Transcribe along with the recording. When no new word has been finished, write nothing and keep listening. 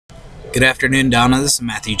Good afternoon, Donna. This is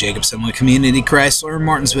Matthew Jacobson with Community Chrysler in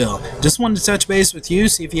Martinsville. Just wanted to touch base with you,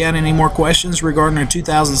 see if you had any more questions regarding our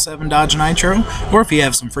 2007 Dodge Nitro, or if you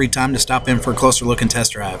have some free time to stop in for a closer look and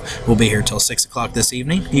test drive. We'll be here till 6 o'clock this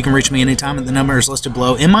evening. You can reach me anytime at the number is listed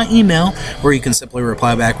below in my email, or you can simply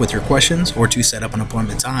reply back with your questions or to set up an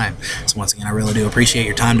appointment time. So once again, I really do appreciate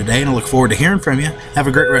your time today, and I look forward to hearing from you. Have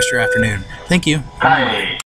a great rest of your afternoon. Thank you. Hi.